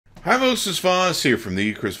Hi folks, it's Voss here from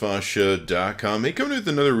the Chris Voss Show.com. Hey, coming with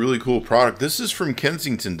another really cool product. This is from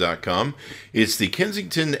Kensington.com. It's the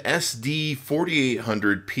Kensington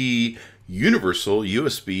SD4800P Universal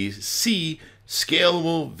USB-C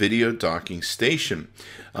Scalable Video Docking Station.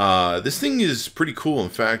 This thing is pretty cool. In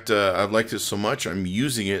fact, I've liked it so much, I'm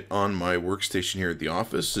using it on my workstation here at the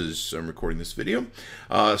office as I'm recording this video.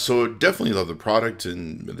 So definitely love the product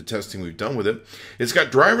and the testing we've done with it. It's got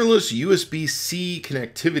driverless USB-C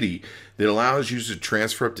connectivity that allows users to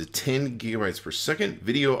transfer up to 10 gigabytes per second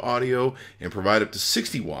video, audio, and provide up to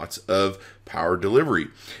 60 watts of power delivery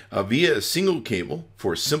via a single cable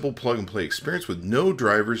for a simple plug-and-play experience with no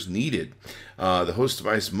drivers needed. The host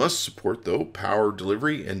device must support, though, power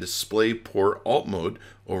delivery and display port alt mode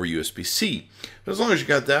over USB-C. But as long as you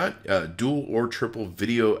got that, dual or triple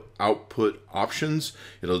video output options,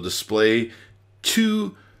 it'll display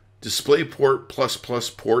two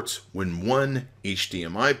DisplayPort++ ports when one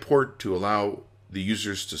HDMI port to allow the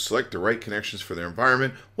users to select the right connections for their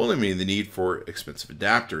environment while eliminating the need for expensive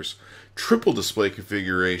adapters. Triple display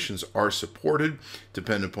configurations are supported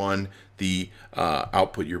depending upon the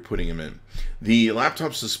output you're putting them in. The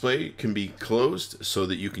laptop's display can be closed so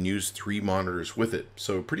that you can use 3 monitors with it.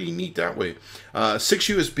 So pretty neat that way. 6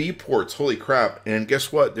 USB ports, holy crap. And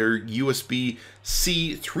guess what? They're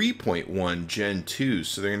USB-C 3.1 Gen 2.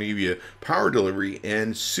 So they're going to give you power delivery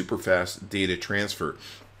and super fast data transfer.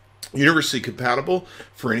 Universally compatible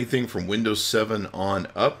for anything from Windows 7 on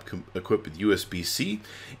up, equipped with USB-C,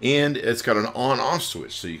 and it's got an on-off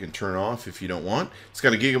switch, so you can turn off if you don't want. It's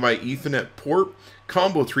got a gigabyte Ethernet port,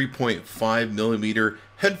 combo 3.5 millimeter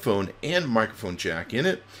headphone and microphone jack in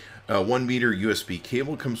it. 1 meter USB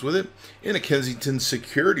cable comes with it, and a Kensington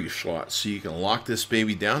security slot, so you can lock this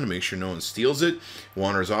baby down to make sure no one steals it,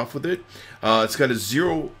 wanders off with it. It's got a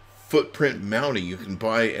zero footprint mounting. You can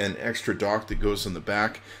buy an extra dock that goes on the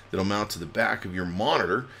back that'll mount to the back of your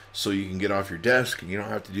monitor so you can get off your desk and you don't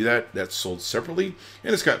have to do that. That's sold separately.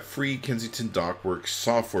 And it's got free Kensington DockWorks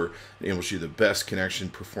software that enables you the best connection,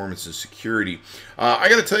 performance, and security. I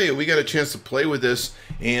got to tell you, we got a chance to play with this,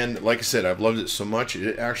 and like I said, I've loved it so much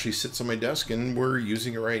it actually sits on my desk and we're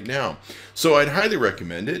using it right now. So I'd highly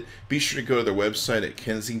recommend it. Be sure to go to their website at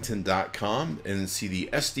Kensington.com and see the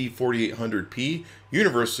SD4800P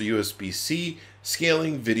Universal USB-C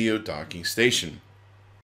Scaling Video Docking Station.